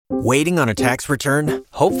Waiting on a tax return?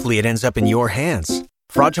 Hopefully it ends up in your hands.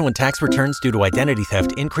 Fraudulent tax returns due to identity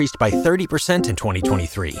theft increased by 30% in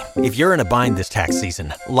 2023. If you're in a bind this tax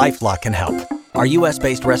season, LifeLock can help. Our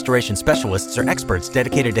U.S.-based restoration specialists are experts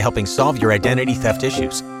dedicated to helping solve your identity theft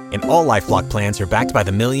issues. And all LifeLock plans are backed by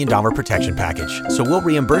the $1 Million Protection Package. So we'll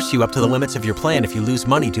reimburse you up to the limits of your plan if you lose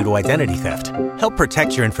money due to identity theft. Help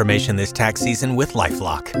protect your information this tax season with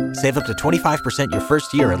LifeLock. Save up to 25% your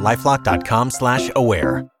first year at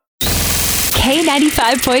LifeLock.com/aware.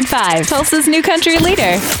 K95.5, Tulsa's new country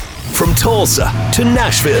leader. From Tulsa to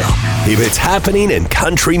Nashville, if it's happening in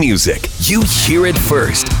country music, you hear it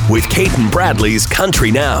first with Cait and Bradley's Country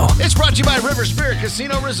Now. It's brought to you by River Spirit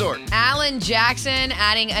Casino Resort. Alan Jackson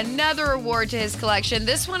adding another award to his collection.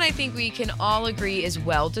 This one I think we can all agree is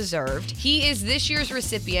well-deserved. He is this year's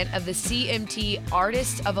recipient of the CMT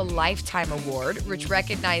Artist of a Lifetime Award, which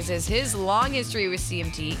recognizes his long history with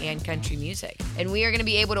CMT and country music. And we are going to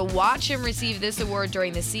be able to watch him receive this award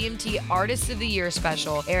during the CMT Artist of the Year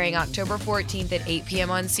special, airing October 14th at 8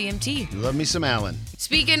 p.m. on CMT. Love me some Alan.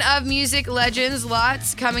 Speaking of music legends,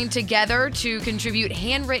 lots coming together to contribute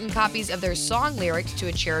handwritten copies of their song lyrics to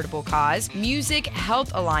a charitable cause. Music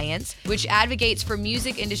Health Alliance, which advocates for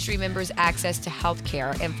music industry members' access to health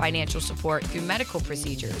care and financial support through medical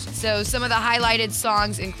procedures. So some of the highlighted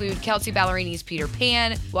songs include Kelsey Ballerini's Peter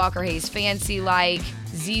Pan, Walker Hayes' Fancy Like,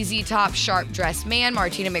 ZZ Top's Sharp Dressed Man,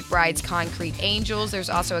 Martina McBride's Concrete Angels. There's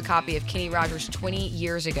also a copy of Kenny Rogers' 20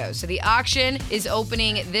 Years Ago. So the auction is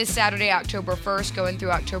opening this Saturday, October 1st, going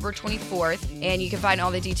through October 24th. And you can find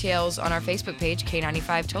all the details on our Facebook page,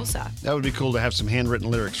 K95 Tulsa. That would be cool to have some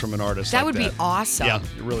handwritten lyrics from an artist. That would be awesome. Yeah,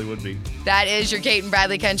 it really would be. That is your Cait and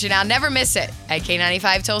Bradley Country Now. Never miss it at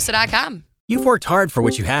K95Tulsa.com. You've worked hard for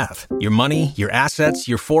what you have. Your money, your assets,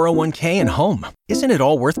 your 401k, and home. Isn't it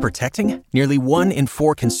all worth protecting? Nearly 1 in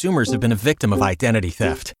 4 consumers have been a victim of identity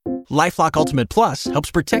theft. LifeLock Ultimate Plus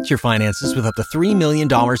helps protect your finances with up to $3 million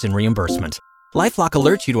in reimbursement. LifeLock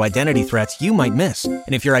alerts you to identity threats you might miss.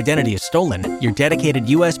 And if your identity is stolen, your dedicated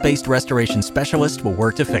U.S.-based restoration specialist will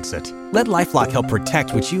work to fix it. Let LifeLock help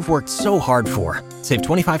protect what you've worked so hard for. Save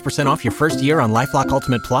 25% off your first year on LifeLock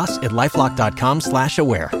Ultimate Plus at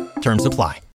LifeLock.com/aware. Terms apply.